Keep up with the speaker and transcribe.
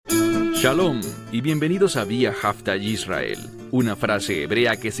Shalom y bienvenidos a Vía Hafta Yisrael, una frase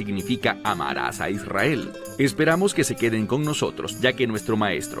hebrea que significa amarás a Israel. Esperamos que se queden con nosotros, ya que nuestro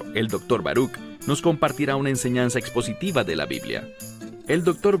maestro, el Dr. Baruch, nos compartirá una enseñanza expositiva de la Biblia. El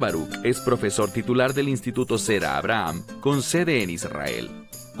Dr. Baruch es profesor titular del Instituto Zera Abraham, con sede en Israel.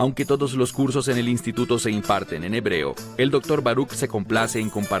 Aunque todos los cursos en el instituto se imparten en hebreo, el Dr. Baruch se complace en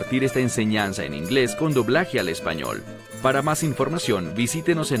compartir esta enseñanza en inglés con doblaje al español. Para más información,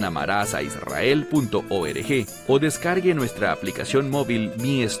 visítenos en amarasaisrael.org o descargue nuestra aplicación móvil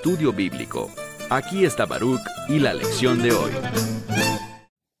Mi Estudio Bíblico. Aquí está Baruch y la lección de hoy.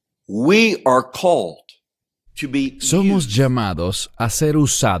 Somos llamados a ser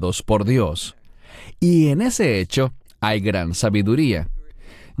usados por Dios. Y en ese hecho hay gran sabiduría.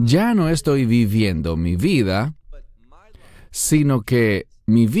 Ya no estoy viviendo mi vida, sino que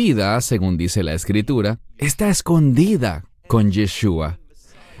mi vida, según dice la Escritura, está escondida con Yeshua.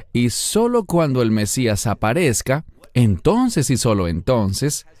 Y solo cuando el Mesías aparezca, entonces y solo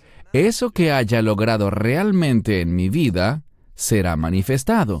entonces, eso que haya logrado realmente en mi vida será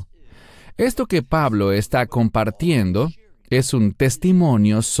manifestado. Esto que Pablo está compartiendo es un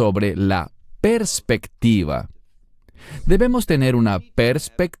testimonio sobre la perspectiva. Debemos tener una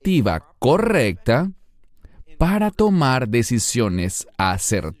perspectiva correcta para tomar decisiones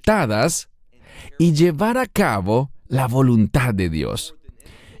acertadas y llevar a cabo la voluntad de Dios.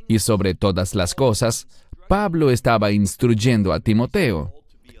 Y sobre todas las cosas, Pablo estaba instruyendo a Timoteo.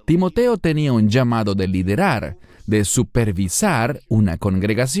 Timoteo tenía un llamado de liderar, de supervisar una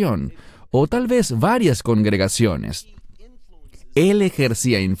congregación, o tal vez varias congregaciones. Él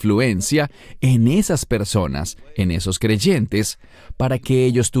ejercía influencia en esas personas, en esos creyentes, para que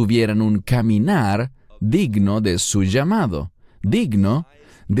ellos tuvieran un caminar digno de su llamado, digno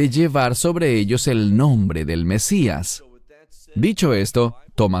de llevar sobre ellos el nombre del Mesías. Dicho esto,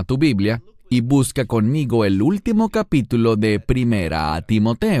 toma tu Biblia y busca conmigo el último capítulo de Primera a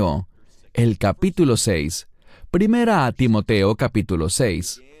Timoteo, el capítulo 6. Primera a Timoteo, capítulo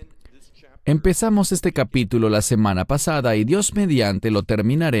 6. Empezamos este capítulo la semana pasada y Dios mediante lo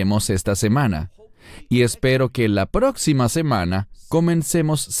terminaremos esta semana. Y espero que la próxima semana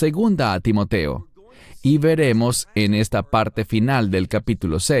comencemos segunda a Timoteo. Y veremos en esta parte final del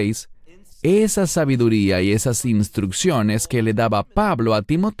capítulo 6 esa sabiduría y esas instrucciones que le daba Pablo a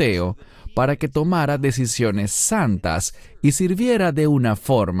Timoteo para que tomara decisiones santas y sirviera de una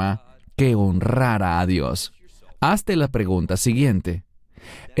forma que honrara a Dios. Hazte la pregunta siguiente.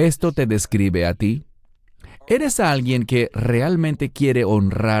 ¿Esto te describe a ti? ¿Eres alguien que realmente quiere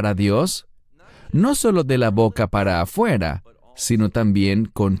honrar a Dios? No solo de la boca para afuera, sino también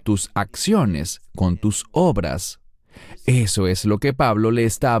con tus acciones, con tus obras. Eso es lo que Pablo le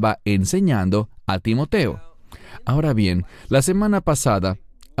estaba enseñando a Timoteo. Ahora bien, la semana pasada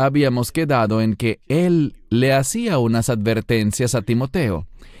habíamos quedado en que él le hacía unas advertencias a Timoteo,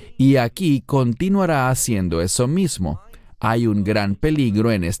 y aquí continuará haciendo eso mismo. Hay un gran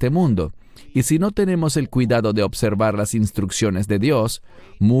peligro en este mundo, y si no tenemos el cuidado de observar las instrucciones de Dios,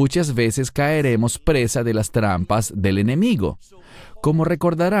 muchas veces caeremos presa de las trampas del enemigo. Como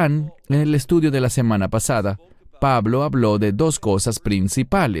recordarán, en el estudio de la semana pasada, Pablo habló de dos cosas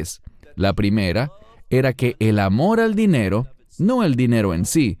principales. La primera era que el amor al dinero, no el dinero en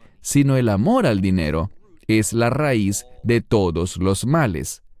sí, sino el amor al dinero, es la raíz de todos los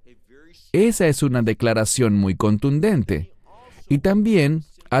males. Esa es una declaración muy contundente. Y también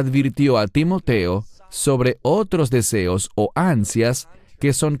advirtió a Timoteo sobre otros deseos o ansias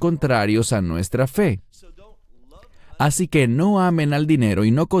que son contrarios a nuestra fe. Así que no amen al dinero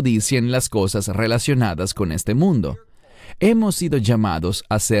y no codicien las cosas relacionadas con este mundo. Hemos sido llamados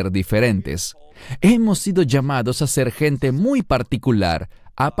a ser diferentes. Hemos sido llamados a ser gente muy particular,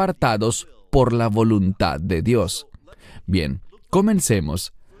 apartados por la voluntad de Dios. Bien,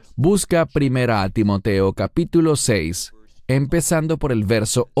 comencemos. Busca primera a Timoteo capítulo 6, empezando por el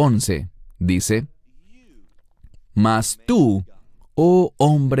verso 11. Dice, «Mas tú, oh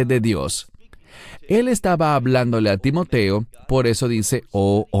hombre de Dios». Él estaba hablándole a Timoteo, por eso dice,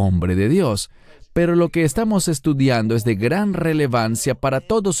 «oh hombre de Dios». Pero lo que estamos estudiando es de gran relevancia para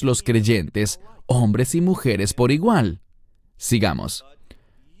todos los creyentes, hombres y mujeres por igual. Sigamos.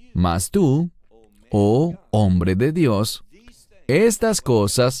 «Mas tú, oh hombre de Dios, estas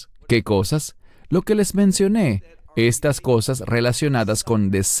cosas», ¿qué cosas? Lo que les mencioné, estas cosas relacionadas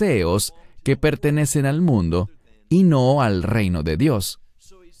con deseos que pertenecen al mundo y no al reino de Dios.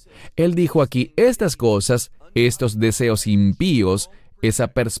 Él dijo aquí, estas cosas, estos deseos impíos, esa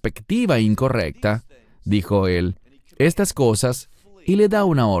perspectiva incorrecta, dijo él, estas cosas, y le da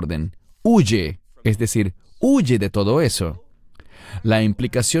una orden, huye, es decir, huye de todo eso. La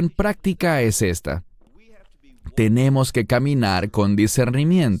implicación práctica es esta. Tenemos que caminar con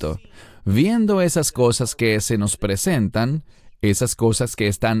discernimiento, viendo esas cosas que se nos presentan, esas cosas que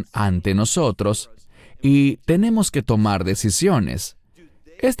están ante nosotros, y tenemos que tomar decisiones.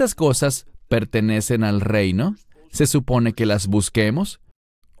 ¿Estas cosas pertenecen al reino? ¿Se supone que las busquemos?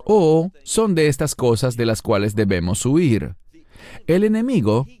 ¿O son de estas cosas de las cuales debemos huir? El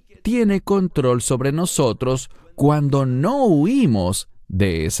enemigo tiene control sobre nosotros cuando no huimos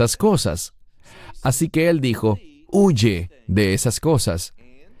de esas cosas. Así que él dijo, huye de esas cosas.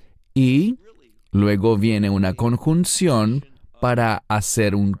 Y luego viene una conjunción para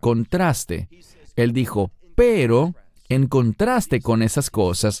hacer un contraste. Él dijo, pero en contraste con esas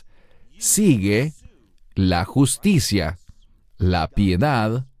cosas, sigue la justicia, la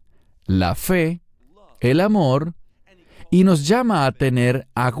piedad, la fe, el amor, y nos llama a tener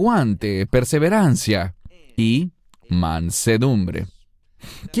aguante, perseverancia y mansedumbre.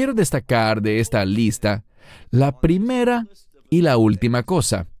 Quiero destacar de esta lista la primera y la última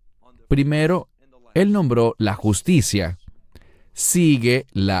cosa. Primero, él nombró la justicia. Sigue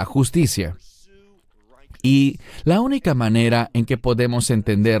la justicia. Y la única manera en que podemos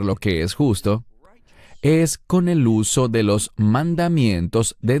entender lo que es justo es con el uso de los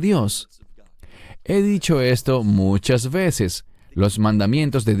mandamientos de Dios. He dicho esto muchas veces. Los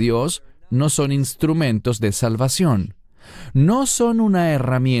mandamientos de Dios no son instrumentos de salvación. No son una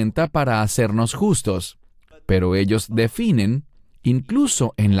herramienta para hacernos justos, pero ellos definen,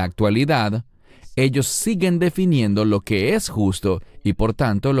 incluso en la actualidad, ellos siguen definiendo lo que es justo y por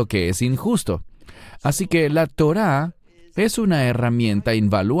tanto lo que es injusto. Así que la Torá es una herramienta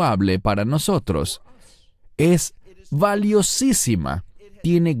invaluable para nosotros. Es valiosísima,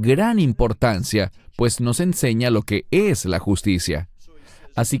 tiene gran importancia, pues nos enseña lo que es la justicia.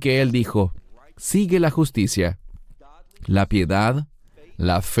 Así que él dijo, sigue la justicia, la piedad,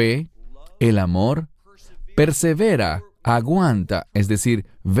 la fe, el amor, persevera, aguanta, es decir,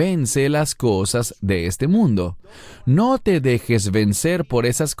 vence las cosas de este mundo. No te dejes vencer por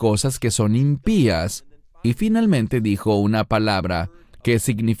esas cosas que son impías. Y finalmente dijo una palabra que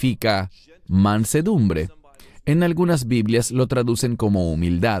significa mansedumbre. En algunas Biblias lo traducen como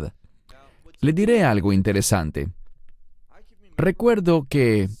humildad. Le diré algo interesante. Recuerdo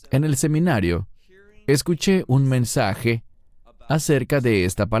que en el seminario escuché un mensaje acerca de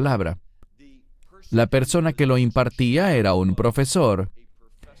esta palabra. La persona que lo impartía era un profesor,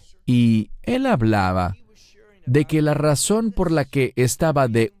 y él hablaba de que la razón por la que estaba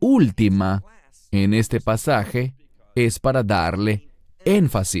de última en este pasaje es para darle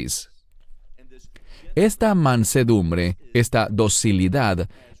énfasis. Esta mansedumbre, esta docilidad,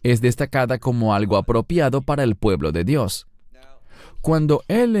 es destacada como algo apropiado para el pueblo de Dios. Cuando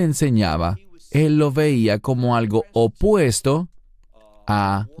él enseñaba, él lo veía como algo opuesto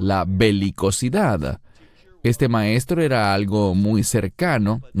a la belicosidad. Este maestro era algo muy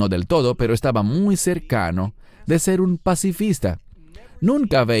cercano, no del todo, pero estaba muy cercano de ser un pacifista.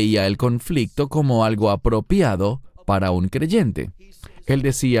 Nunca veía el conflicto como algo apropiado para un creyente. Él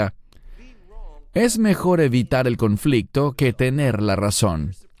decía, es mejor evitar el conflicto que tener la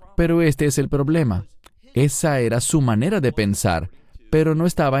razón. Pero este es el problema. Esa era su manera de pensar, pero no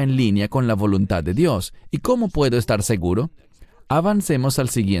estaba en línea con la voluntad de Dios. ¿Y cómo puedo estar seguro? Avancemos al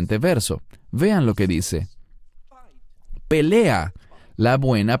siguiente verso. Vean lo que dice. Pelea, la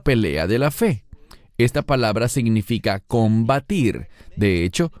buena pelea de la fe. Esta palabra significa combatir. De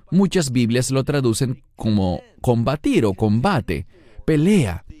hecho, muchas Biblias lo traducen como combatir o combate.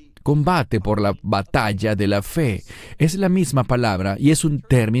 Pelea, combate por la batalla de la fe. Es la misma palabra y es un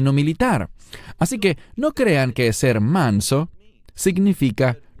término militar. Así que no crean que ser manso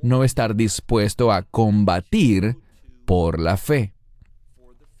significa no estar dispuesto a combatir por la fe.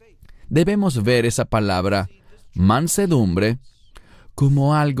 Debemos ver esa palabra mansedumbre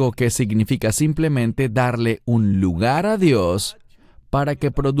como algo que significa simplemente darle un lugar a Dios para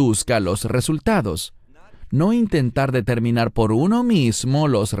que produzca los resultados. No intentar determinar por uno mismo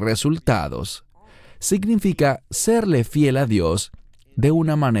los resultados. Significa serle fiel a Dios de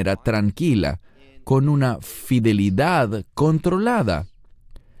una manera tranquila, con una fidelidad controlada.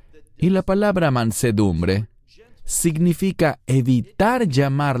 Y la palabra mansedumbre significa evitar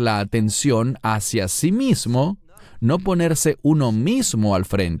llamar la atención hacia sí mismo, no ponerse uno mismo al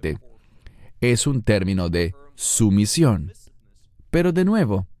frente. Es un término de sumisión. Pero de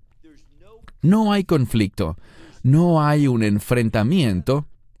nuevo, no hay conflicto, no hay un enfrentamiento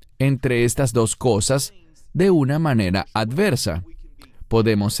entre estas dos cosas de una manera adversa.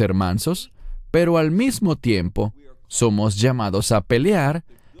 Podemos ser mansos, pero al mismo tiempo somos llamados a pelear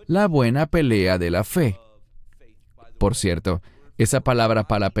la buena pelea de la fe. Por cierto, Esa palabra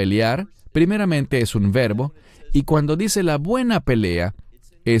para pelear, primeramente es un verbo, y cuando dice la buena pelea,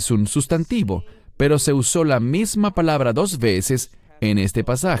 es un sustantivo, pero se usó la misma palabra 2 veces en este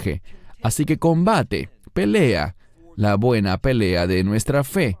pasaje. Así que combate, pelea, la buena pelea de nuestra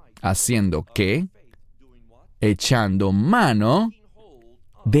fe, haciendo ¿qué? Echando mano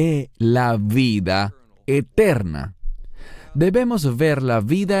de la vida eterna. Debemos ver la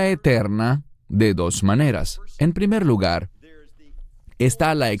vida eterna de 2 maneras. En primer lugar,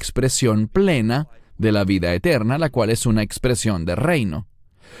 está la expresión plena de la vida eterna, la cual es una expresión de reino.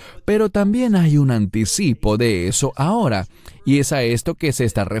 Pero también hay un anticipo de eso ahora, y es a esto que se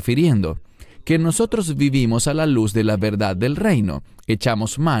está refiriendo, que nosotros vivimos a la luz de la verdad del reino.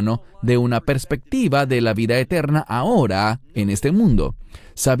 Echamos mano de una perspectiva de la vida eterna ahora en este mundo,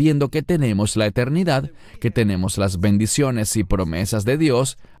 sabiendo que tenemos la eternidad, que tenemos las bendiciones y promesas de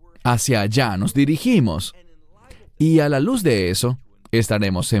Dios, hacia allá nos dirigimos. Y a la luz de eso,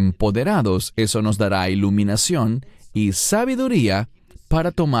 estaremos empoderados. Eso nos dará iluminación y sabiduría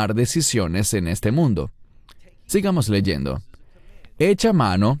para tomar decisiones en este mundo. Sigamos leyendo. Echa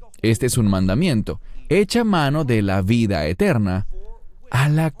mano, este es un mandamiento, echa mano de la vida eterna, a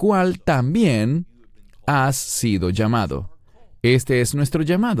la cual también has sido llamado. Este es nuestro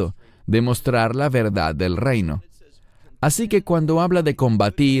llamado, demostrar la verdad del reino. Así que cuando habla de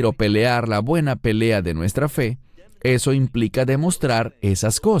combatir o pelear la buena pelea de nuestra fe, eso implica demostrar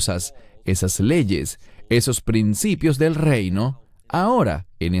esas cosas, esas leyes, esos principios del reino, ahora,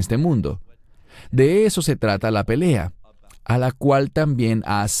 en este mundo. De eso se trata la pelea, a la cual también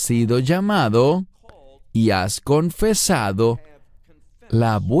has sido llamado y has confesado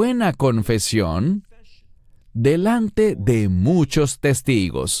la buena confesión delante de muchos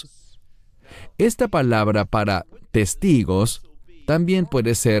testigos. Esta palabra para testigos también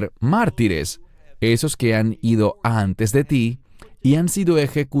puede ser mártires, esos que han ido antes de ti y han sido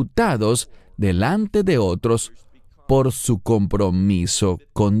ejecutados delante de otros por su compromiso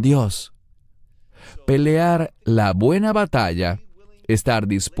con Dios. Pelear la buena batalla, estar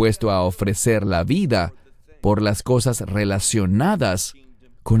dispuesto a ofrecer la vida por las cosas relacionadas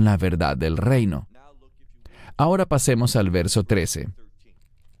con la verdad del reino. Ahora pasemos al verso 13.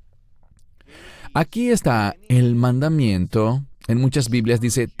 Aquí está el mandamiento. En muchas Biblias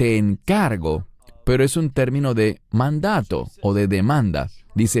dice te encargo, pero es un término de mandato o de demanda.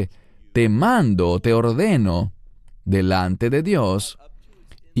 Dice te mando o te ordeno delante de Dios.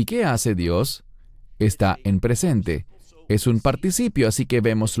 ¿Y qué hace Dios? Está en presente. Es un participio, así que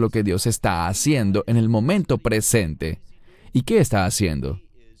vemos lo que Dios está haciendo en el momento presente. ¿Y qué está haciendo?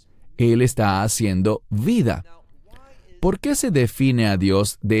 Él está haciendo vida. ¿Por qué se define a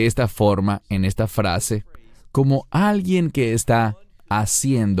Dios de esta forma en esta frase, como alguien que está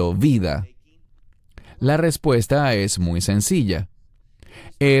haciendo vida? La respuesta es muy sencilla.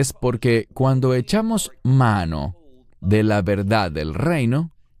 Es porque cuando echamos mano de la verdad del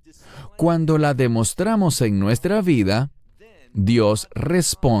reino, cuando la demostramos en nuestra vida, Dios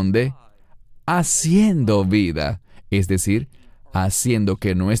responde haciendo vida, es decir, haciendo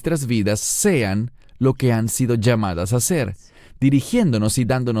que nuestras vidas sean lo que han sido llamadas a ser, dirigiéndonos y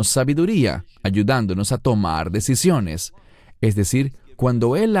dándonos sabiduría, ayudándonos a tomar decisiones. Es decir,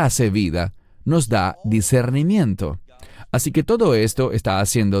 cuando Él hace vida, nos da discernimiento. Así que todo esto está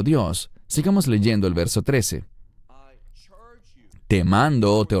haciendo Dios. Sigamos leyendo el verso 13. Te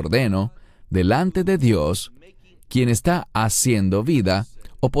mando o te ordeno delante de Dios, quien está haciendo vida,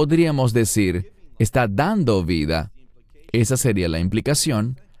 o podríamos decir, está dando vida. Esa sería la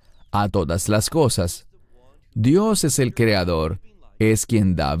implicación a todas las cosas. Dios es el creador, es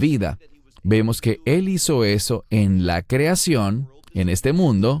quien da vida. Vemos que Él hizo eso en la creación, en este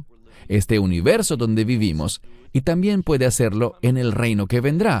mundo, este universo donde vivimos, y también puede hacerlo en el reino que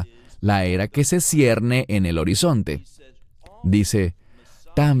vendrá, la era que se cierne en el horizonte. Dice,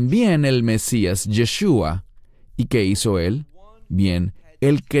 también el Mesías Yeshua. ¿Y qué hizo Él? Bien,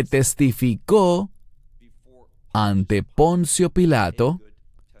 el que testificó ante Poncio Pilato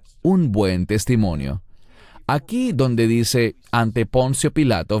un buen testimonio. Aquí donde dice ante Poncio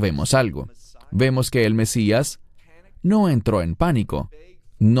Pilato vemos algo. Vemos que el Mesías no entró en pánico,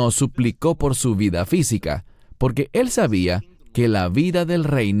 no suplicó por su vida física, porque él sabía que la vida del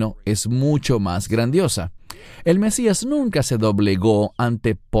reino es mucho más grandiosa. El Mesías nunca se doblegó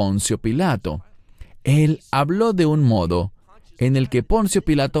ante Poncio Pilato. Él habló de un modo en el que Poncio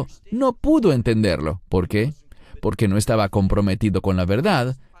Pilato no pudo entenderlo. ¿Por qué? Porque no estaba comprometido con la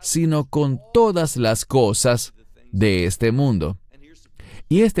verdad, sino con todas las cosas de este mundo.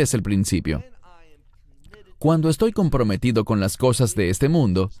 Y este es el principio. Cuando estoy comprometido con las cosas de este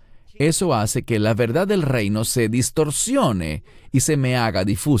mundo, eso hace que la verdad del reino se distorsione y se me haga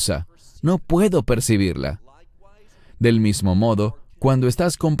difusa. No puedo percibirla. Del mismo modo, cuando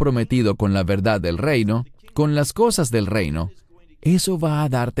estás comprometido con la verdad del reino, con las cosas del reino, eso va a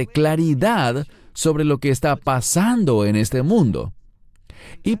darte claridad sobre lo que está pasando en este mundo.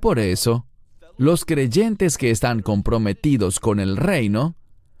 Y por eso, los creyentes que están comprometidos con el reino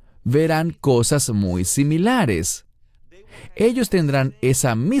verán cosas muy similares. Ellos tendrán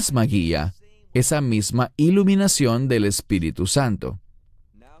esa misma guía, esa misma iluminación del Espíritu Santo.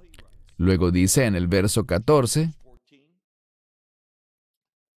 Luego dice en el verso 14,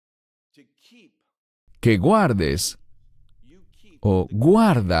 que guardes o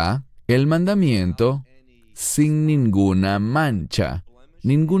guarda el mandamiento sin ninguna mancha,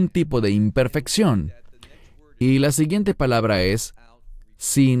 ningún tipo de imperfección. Y la siguiente palabra es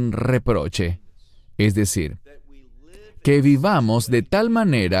sin reproche, es decir, que vivamos de tal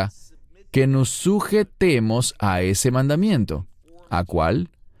manera que nos sujetemos a ese mandamiento. ¿A cuál?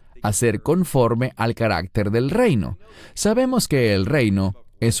 A ser conforme al carácter del reino. Sabemos que el reino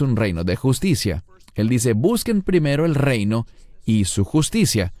es un reino de justicia. Él dice, busquen primero el reino y su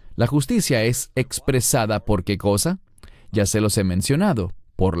justicia. La justicia es expresada ¿por qué cosa? Ya se los he mencionado,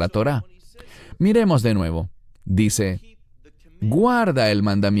 por la Torá. Miremos de nuevo. Dice, guarda el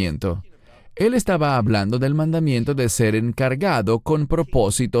mandamiento. Él estaba hablando del mandamiento de ser encargado con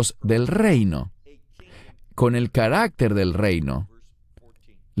propósitos del reino, con el carácter del reino.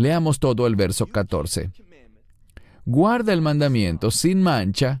 Leamos todo el verso 14. Guarda el mandamiento sin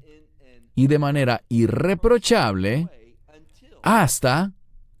mancha y de manera irreprochable hasta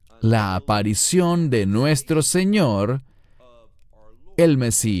la aparición de nuestro Señor, el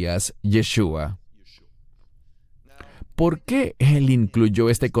Mesías Yeshua. ¿Por qué Él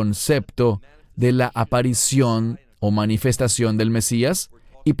incluyó este concepto de la aparición o manifestación del Mesías?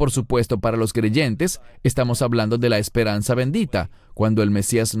 Y por supuesto, para los creyentes, estamos hablando de la esperanza bendita, cuando el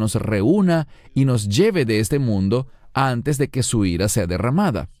Mesías nos reúna y nos lleve de este mundo antes de que su ira sea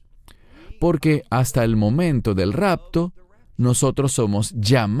derramada. Porque hasta el momento del rapto, nosotros somos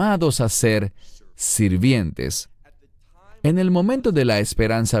llamados a ser sirvientes. En el momento de la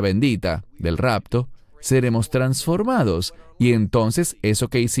esperanza bendita, del rapto, seremos transformados, y entonces eso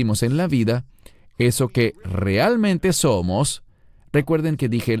que hicimos en la vida, eso que realmente somos, recuerden que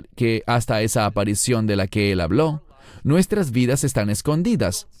dije que hasta esa aparición de la que Él habló, nuestras vidas están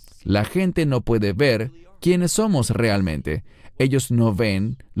escondidas. La gente no puede ver quiénes somos realmente. Ellos no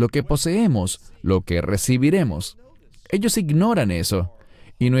ven lo que poseemos, lo que recibiremos. Ellos ignoran eso,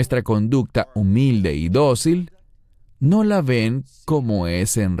 y nuestra conducta humilde y dócil no la ven como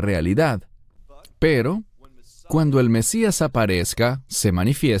es en realidad. Pero, cuando el Mesías aparezca, se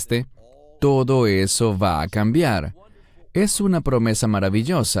manifieste, todo eso va a cambiar. Es una promesa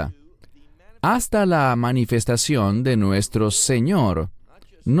maravillosa. Hasta la manifestación de nuestro Señor,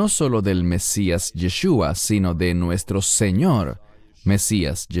 no solo del Mesías Yeshua, sino de nuestro Señor,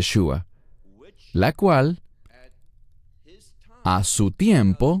 Mesías Yeshua, la cual, a su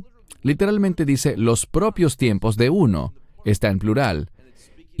tiempo, literalmente dice los propios tiempos de uno, está en plural,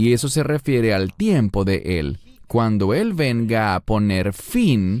 y eso se refiere al tiempo de Él, cuando Él venga a poner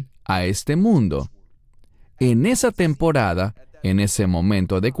fin a este mundo. En esa temporada, en ese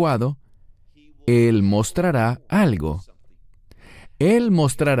momento adecuado, Él mostrará algo. Él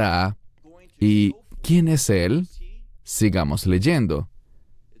mostrará, ¿y quién es Él? Sigamos leyendo.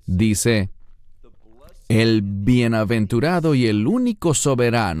 Dice, el bienaventurado y el único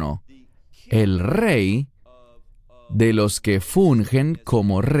soberano, el Rey de los que fungen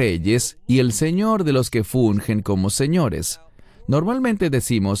como reyes y el Señor de los que fungen como señores. Normalmente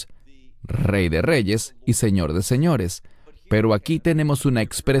decimos Rey de reyes y Señor de señores, pero aquí tenemos una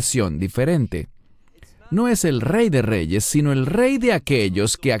expresión diferente. No es el Rey de reyes, sino el Rey de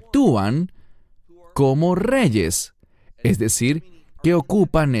aquellos que actúan como reyes, es decir, que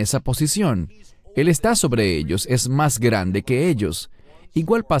ocupan esa posición. Él está sobre ellos, es más grande que ellos.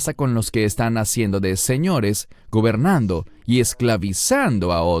 Igual pasa con los que están haciendo de señores, gobernando y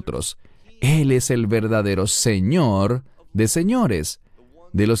esclavizando a otros. Él es el verdadero Señor de señores,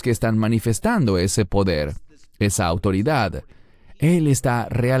 de los que están manifestando ese poder, esa autoridad. Él está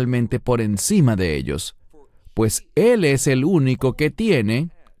realmente por encima de ellos, pues Él es el único que tiene,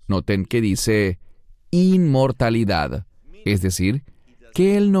 noten que dice, inmortalidad, es decir,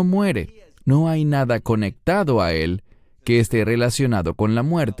 que Él no muere, no hay nada conectado a Él que esté relacionado con la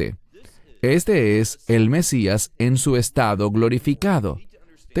muerte. Este es el Mesías en su estado glorificado.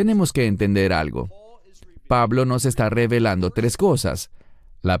 Tenemos que entender algo. Pablo nos está revelando tres cosas.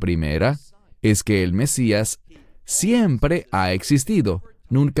 La primera es que el Mesías siempre ha existido.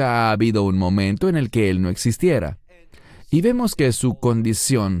 Nunca ha habido un momento en el que Él no existiera. Y vemos que su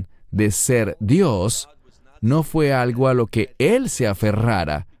condición de ser Dios no fue algo a lo que Él se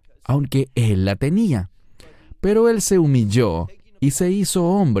aferrara, aunque Él la tenía. Pero Él se humilló y se hizo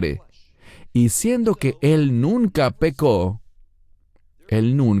hombre. Y siendo que Él nunca pecó,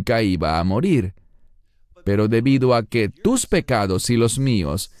 Él nunca iba a morir. Pero debido a que tus pecados y los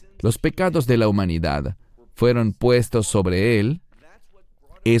míos, los pecados de la humanidad, fueron puestos sobre Él,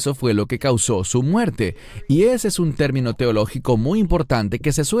 eso fue lo que causó su muerte. Y ese es un término teológico muy importante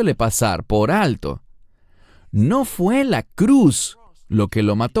que se suele pasar por alto. No fue la cruz lo que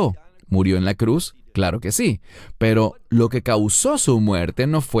lo mató. ¿Murió en la cruz? Claro que sí. Pero lo que causó su muerte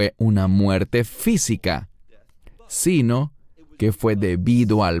no fue una muerte física, sino que fue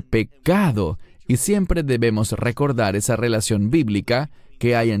debido al pecado. Y siempre debemos recordar esa relación bíblica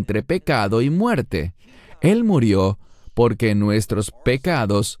que hay entre pecado y muerte. Él murió porque nuestros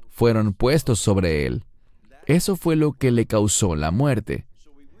pecados fueron puestos sobre Él. Eso fue lo que le causó la muerte.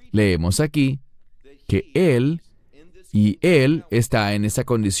 Leemos aquí que Él está en esa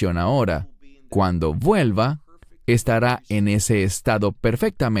condición ahora. Cuando vuelva, estará en ese estado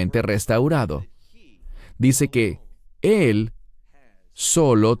perfectamente restaurado. Dice que Él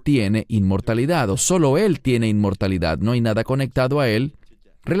solo tiene inmortalidad, o solo Él tiene inmortalidad. No hay nada conectado a Él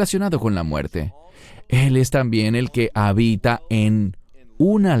relacionado con la muerte. Él es también el que habita en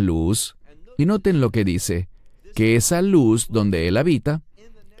una luz. Y noten lo que dice, que esa luz donde Él habita,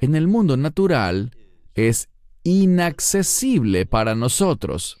 en el mundo natural, es inaccesible para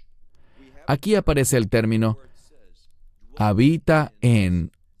nosotros. Aquí aparece el término, habita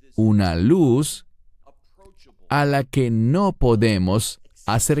en una luz a la que no podemos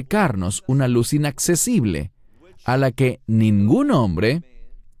acercarnos, una luz inaccesible, a la que ningún hombre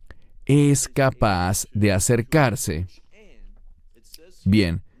es capaz de acercarse.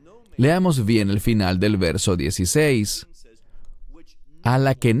 Bien, leamos bien el final del verso 16. A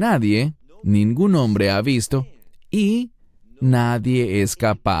la que nadie, ningún hombre ha visto, y nadie es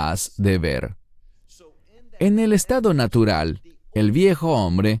capaz de ver. En el estado natural, el viejo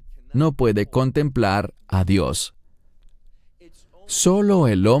hombre no puede contemplar a Dios. Solo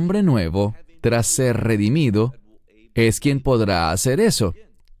el hombre nuevo, tras ser redimido, es quien podrá hacer eso.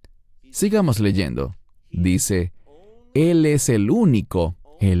 Sigamos leyendo. Dice, Él es el único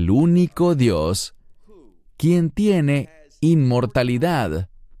Dios, quien tiene inmortalidad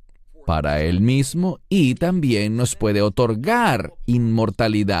para Él mismo y también nos puede otorgar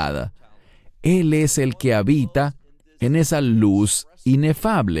inmortalidad. Él es el que habita en esa luz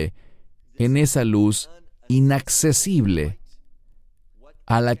inefable, en esa luz inaccesible,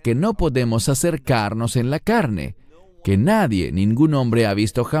 a la que no podemos acercarnos en la carne, que nadie, ningún hombre ha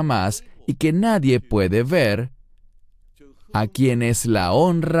visto jamás y que nadie puede ver, a quien es la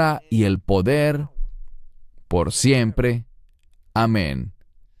honra y el poder por siempre. Amén.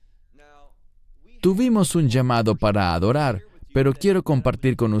 Tuvimos un llamado para adorar, pero quiero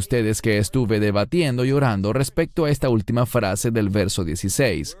compartir con ustedes que estuve debatiendo y orando respecto a esta última frase del verso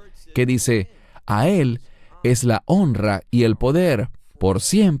 16, que dice, a Él es la honra y el poder por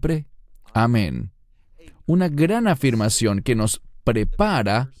siempre. Amén. Una gran afirmación que nos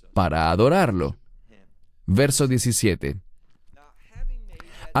prepara para adorarlo. Verso 17.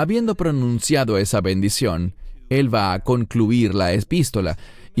 Habiendo pronunciado esa bendición, Él va a concluir la epístola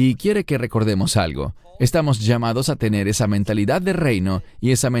y quiere que recordemos algo. Estamos llamados a tener esa mentalidad de reino,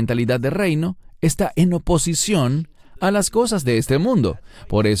 y esa mentalidad de reino está en oposición a las cosas de este mundo.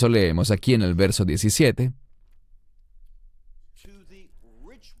 Por eso leemos aquí en el verso 17.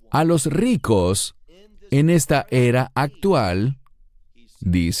 A los ricos en esta era actual,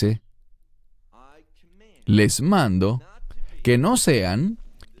 dice, les mando que no sean,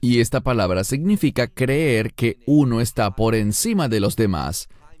 y esta palabra significa creer que uno está por encima de los demás.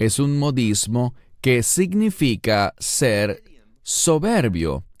 Es un modismo que significa ser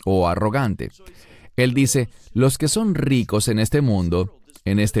soberbio o arrogante. Él dice, los que son ricos en este mundo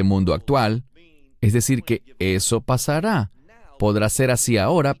actual, es decir, que eso pasará. Podrá ser así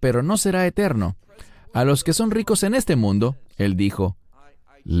ahora, pero no será eterno. A los que son ricos en este mundo, Él dijo,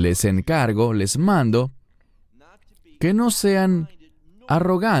 les encargo, les mando, que no sean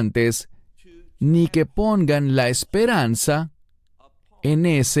arrogantes, ni que pongan la esperanza en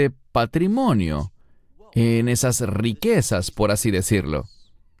ese patrimonio, en esas riquezas, por así decirlo.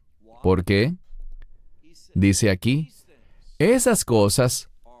 ¿Por qué? Dice aquí, esas cosas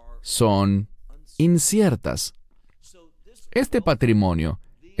son inciertas. Este patrimonio,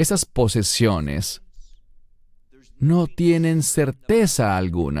 esas posesiones, no tienen certeza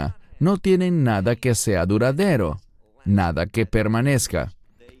alguna, no tienen nada que sea duradero, nada que permanezca.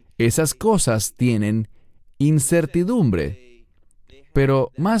 esas cosas tienen incertidumbre,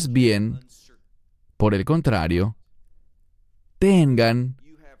 pero más bien, por el contrario, tengan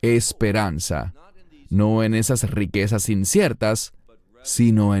esperanza, no en esas riquezas inciertas,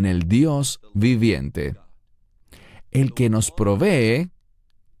 sino en el Dios viviente, el que nos provee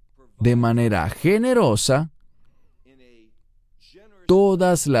de manera generosa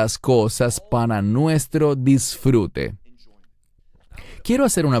todas las cosas para nuestro disfrute. Quiero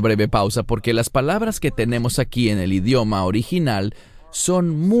hacer una breve pausa porque las palabras que tenemos aquí en el idioma original son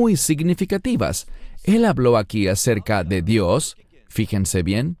muy significativas. Él habló aquí acerca de Dios. Fíjense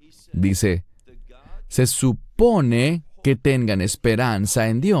bien, dice, se supone que tengan esperanza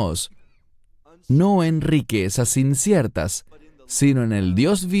en Dios, no en riquezas inciertas, sino en el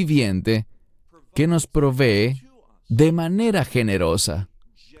Dios viviente que nos provee de manera generosa.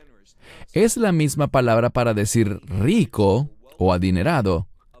 Es la misma palabra para decir rico o adinerado,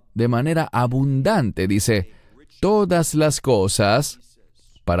 de manera abundante. Dice, todas las cosas,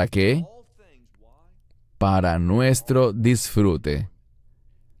 ¿para qué? Para nuestro disfrute.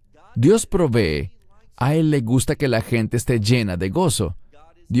 Dios provee. A Él le gusta que la gente esté llena de gozo.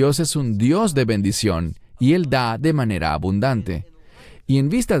 Dios es un Dios de bendición y Él da de manera abundante. Y en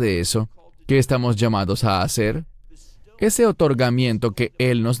vista de eso, ¿qué estamos llamados a hacer? Ese otorgamiento que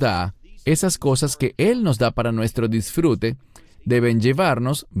Él nos da, esas cosas que Él nos da para nuestro disfrute, deben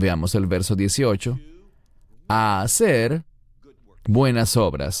llevarnos, veamos el verso 18, a hacer buenas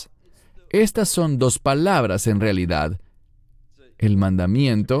obras. Estas son dos palabras en realidad. El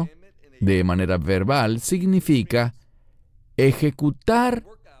mandamiento, de manera verbal, significa ejecutar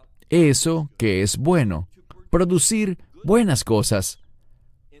eso que es bueno, producir buenas cosas,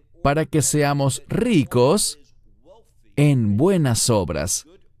 para que seamos ricos en buenas obras.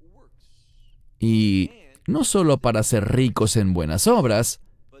 Y no solo para ser ricos en buenas obras,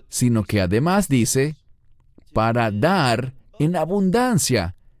 sino que además dice, para dar en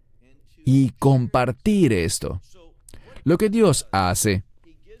abundancia y compartir esto. Lo que Dios hace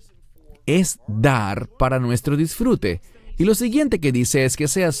es dar para nuestro disfrute. Y lo siguiente que dice es que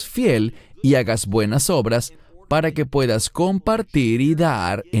seas fiel y hagas buenas obras para que puedas compartir y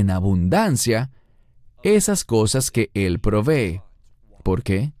dar en abundancia esas cosas que Él provee. ¿Por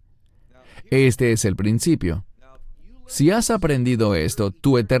qué? Este es el principio. Si has aprendido esto,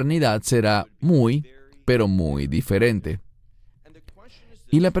 tu eternidad será muy, pero muy diferente.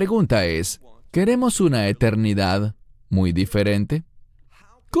 Y la pregunta es, ¿queremos una eternidad muy diferente?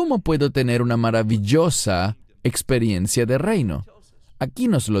 ¿Cómo puedo tener una maravillosa experiencia de reino? Aquí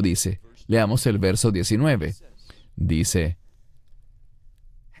nos lo dice. Leamos el verso 19. Dice,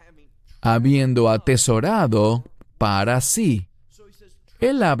 habiendo atesorado para sí.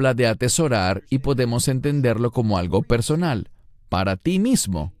 Él habla de atesorar y podemos entenderlo como algo personal, para ti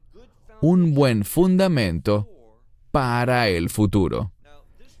mismo, un buen fundamento para el futuro.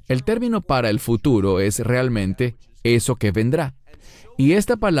 El término para el futuro es realmente eso que vendrá. Y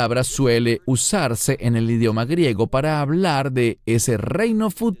esta palabra suele usarse en el idioma griego para hablar de ese reino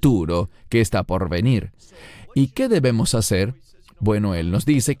futuro que está por venir. ¿Y qué debemos hacer? Bueno, Él nos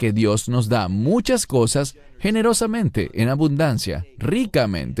dice que Dios nos da muchas cosas generosamente, en abundancia,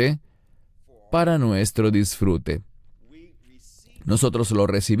 ricamente, para nuestro disfrute. Nosotros lo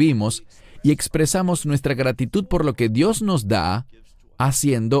recibimos y expresamos nuestra gratitud por lo que Dios nos da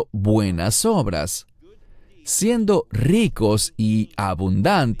haciendo buenas obras, siendo ricos y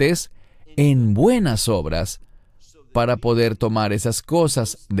abundantes en buenas obras, para poder tomar esas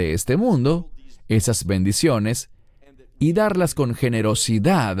cosas de este mundo, esas bendiciones, y darlas con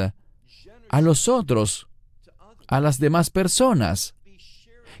generosidad a los otros, a las demás personas,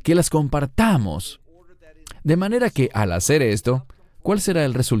 que las compartamos. De manera que al hacer esto, ¿cuál será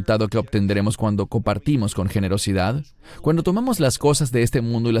el resultado que obtendremos cuando compartimos con generosidad? Cuando tomamos las cosas de este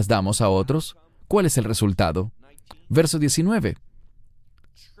mundo y las damos a otros, ¿cuál es el resultado? Verso 19.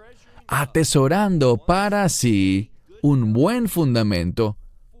 Atesorando para sí un buen fundamento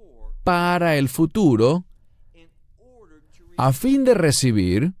para el futuro, a fin de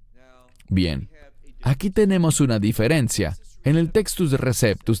recibir. Bien, aquí tenemos una diferencia. En el Textus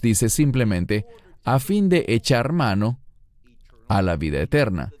Receptus dice simplemente, a fin de echar mano a la vida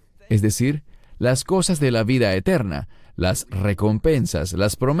eterna. Es decir, las cosas de la vida eterna, las recompensas,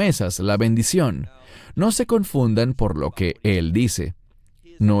 las promesas, la bendición. No se confundan por lo que Él dice.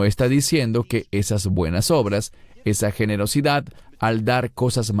 No está diciendo que esas buenas obras, esa generosidad al dar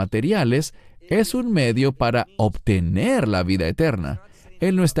cosas materiales, es un medio para obtener la vida eterna.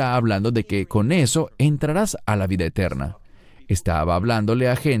 Él no está hablando de que con eso entrarás a la vida eterna. Estaba hablándole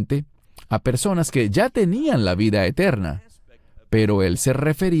a gente, a personas que ya tenían la vida eterna. pero él se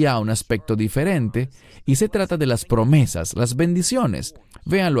refería a un aspecto diferente y se trata de las promesas, las bendiciones.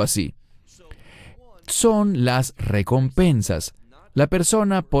 Véanlo así. Son las recompensas. La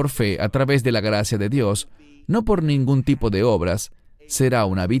persona por fe, a través de la gracia de Dios, no por ningún tipo de obras, será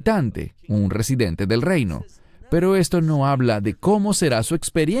un habitante, un residente del reino. Pero esto no habla de cómo será su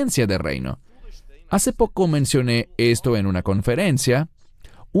experiencia de reino. Hace poco mencioné esto en una conferencia.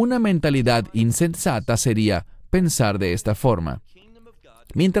 Una mentalidad insensata sería pensar de esta forma: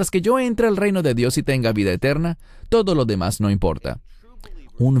 mientras que yo entre al reino de Dios y tenga vida eterna, todo lo demás no importa.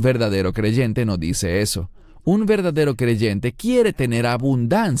 Un verdadero creyente no dice eso. Un verdadero creyente quiere tener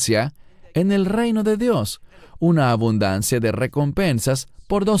abundancia en el reino de Dios, una abundancia de recompensas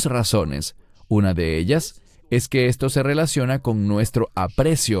por dos razones. Una de ellas es que esto se relaciona con nuestro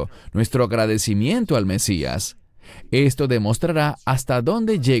aprecio, nuestro agradecimiento al Mesías. Esto demostrará hasta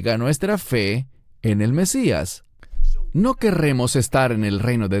dónde llega nuestra fe en el Mesías. No querremos estar en el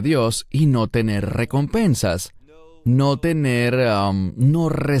reino de Dios y no tener recompensas, no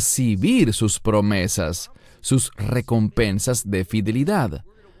recibir sus promesas, sus recompensas de fidelidad.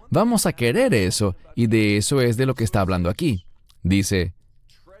 Vamos a querer eso, y de eso es de lo que está hablando aquí. Dice,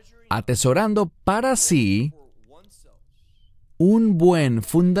 atesorando para sí un buen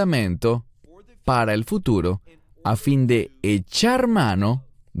fundamento para el futuro, a fin de echar mano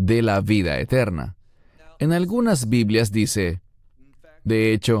de la vida eterna. En algunas Biblias dice,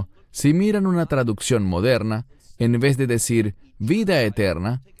 de hecho, si miran una traducción moderna, en vez de decir vida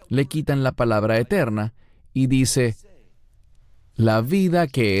eterna, le quitan la palabra eterna y dice la vida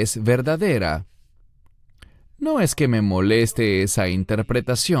que es verdadera. No es que me moleste esa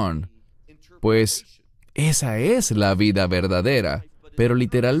interpretación, pues esa es la vida verdadera, pero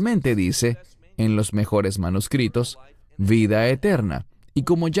literalmente dice, en los mejores manuscritos, vida eterna. Y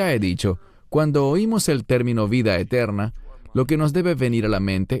como ya he dicho, cuando oímos el término vida eterna, lo que nos debe venir a la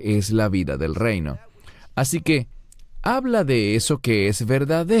mente es la vida del reino. Así que, habla de eso que es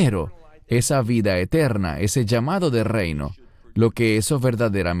verdadero, esa vida eterna, ese llamado de reino, lo que eso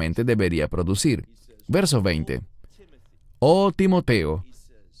verdaderamente debería producir. Verso 20. Oh Timoteo,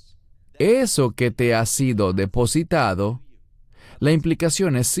 eso que te ha sido depositado, la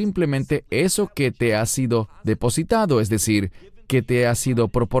implicación es simplemente eso que te ha sido depositado, es decir, que te ha sido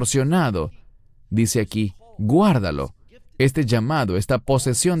proporcionado. Dice aquí, guárdalo. Este llamado, esta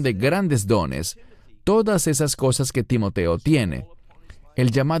posesión de grandes dones, todas esas cosas que Timoteo tiene.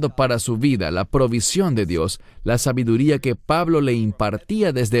 El llamado para su vida, la provisión de Dios, la sabiduría que Pablo le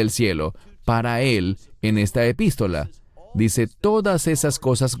impartía desde el cielo, para él en esta epístola. Dice, todas esas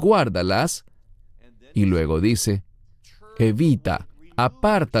cosas guárdalas. Y luego dice, evita,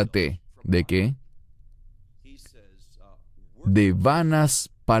 apártate. ¿De qué? De vanas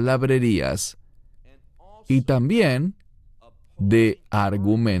palabrerías. Y también de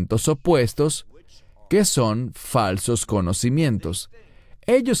argumentos opuestos, que son falsos conocimientos.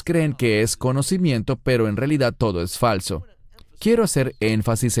 Ellos creen que es conocimiento, pero en realidad todo es falso. Quiero hacer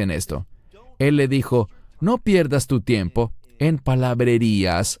énfasis en esto. Él le dijo, no pierdas tu tiempo en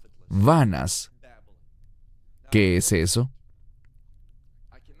palabrerías vanas. ¿Qué es eso?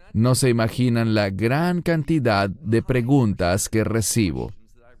 No se imaginan la gran cantidad de preguntas que recibo.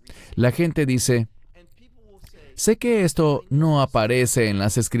 La gente dice, sé que esto no aparece en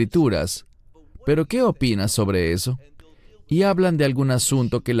las Escrituras, pero ¿qué opinas sobre eso? Y hablan de algún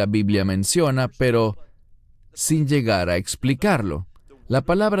asunto que la Biblia menciona, pero sin llegar a explicarlo. La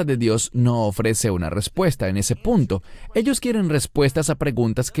palabra de Dios no ofrece una respuesta en ese punto. Ellos quieren respuestas a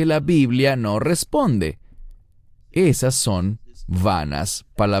preguntas que la Biblia no responde. Esas son vanas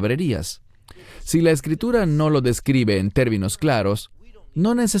palabrerías. Si la Escritura no lo describe en términos claros,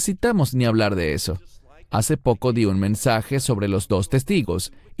 no necesitamos ni hablar de eso. Hace poco di un mensaje sobre los dos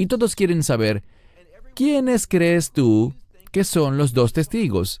testigos, y todos quieren saber, ¿quiénes crees tú que son los dos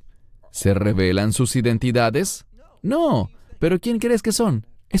testigos? ¿Se revelan sus identidades? No, pero ¿quién crees que son?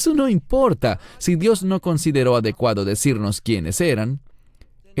 Eso no importa. Si Dios no consideró adecuado decirnos quiénes eran,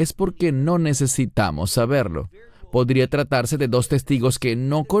 es porque no necesitamos saberlo. Podría tratarse de dos testigos que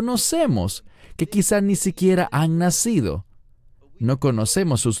no conocemos, que quizá ni siquiera han nacido. No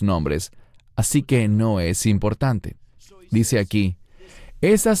conocemos sus nombres, así que no es importante. Dice aquí,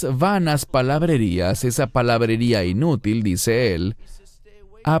 esas vanas palabrerías, esa palabrería inútil, dice él,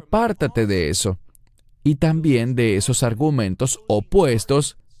 apártate de eso, y también de esos argumentos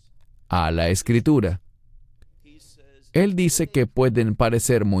opuestos a la Escritura. Él dice que pueden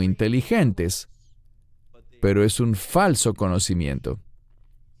parecer muy inteligentes, pero es un falso conocimiento.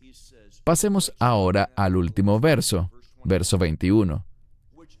 Pasemos ahora al último verso, verso 21,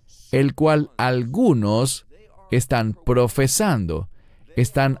 el cual algunos, están profesando,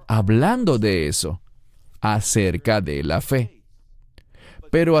 están hablando de eso, acerca de la fe.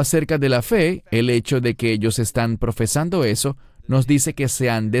 Pero acerca de la fe, el hecho de que ellos están profesando eso, nos dice que se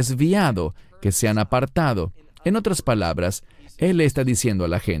han desviado, que se han apartado. En otras palabras, Él está diciendo a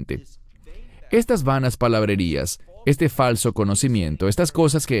la gente, estas vanas palabrerías, este falso conocimiento, estas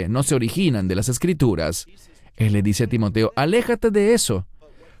cosas que no se originan de las Escrituras, Él le dice a Timoteo, aléjate de eso.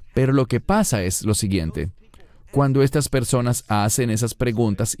 Pero lo que pasa es lo siguiente. Cuando estas personas hacen esas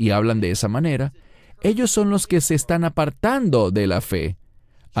preguntas y hablan de esa manera, ellos son los que se están apartando de la fe.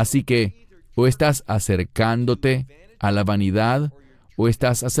 Así que, o estás acercándote a la vanidad, o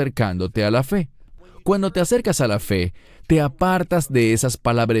estás acercándote a la fe. Cuando te acercas a la fe, te apartas de esas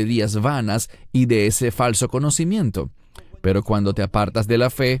palabrerías vanas y de ese falso conocimiento. Pero cuando te apartas de la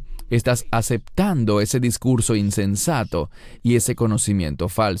fe, estás aceptando ese discurso insensato y ese conocimiento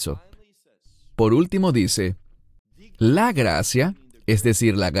falso. Por último dice, la gracia, es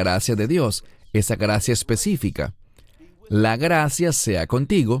decir, la gracia de Dios, esa gracia específica. La gracia sea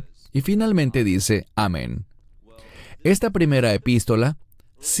contigo. Y finalmente dice, amén. Esta primera epístola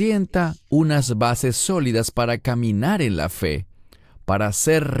sienta unas bases sólidas para caminar en la fe, para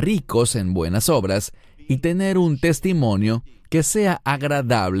ser ricos en buenas obras y tener un testimonio que sea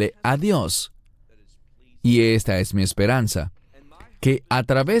agradable a Dios. Y esta es mi esperanza, que a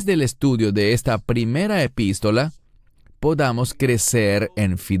través del estudio de esta primera epístola podamos crecer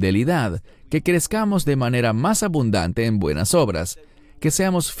en fidelidad, que crezcamos de manera más abundante en buenas obras, que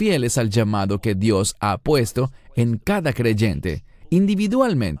seamos fieles al llamado que Dios ha puesto en cada creyente,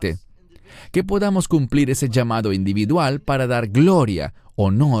 individualmente, que podamos cumplir ese llamado individual para dar gloria,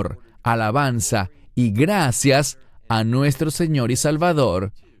 honor, alabanza y gracias a nuestro Señor y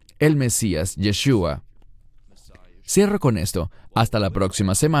Salvador, el Mesías Yeshua. Cierro con esto. Hasta la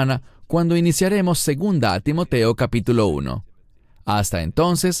próxima semana, cuando iniciaremos 2 Timoteo capítulo 1. Hasta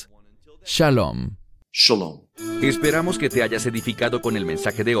entonces, Shalom. Shalom. Esperamos que te hayas edificado con el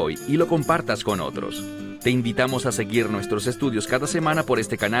mensaje de hoy y lo compartas con otros. Te invitamos a seguir nuestros estudios cada semana por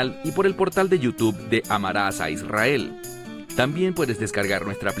este canal y por el portal de YouTube de Amarás a Israel. También puedes descargar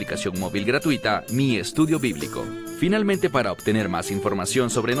nuestra aplicación móvil gratuita, Mi Estudio Bíblico. Finalmente, para obtener más información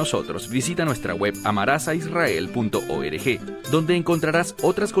sobre nosotros, visita nuestra web amarasaisrael.org, donde encontrarás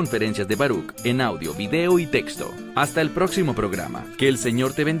otras conferencias de Baruch en audio, video y texto. Hasta el próximo programa. Que el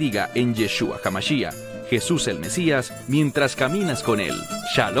Señor te bendiga en Yeshua HaMashiach, Jesús el Mesías, mientras caminas con Él.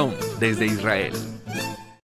 Shalom desde Israel.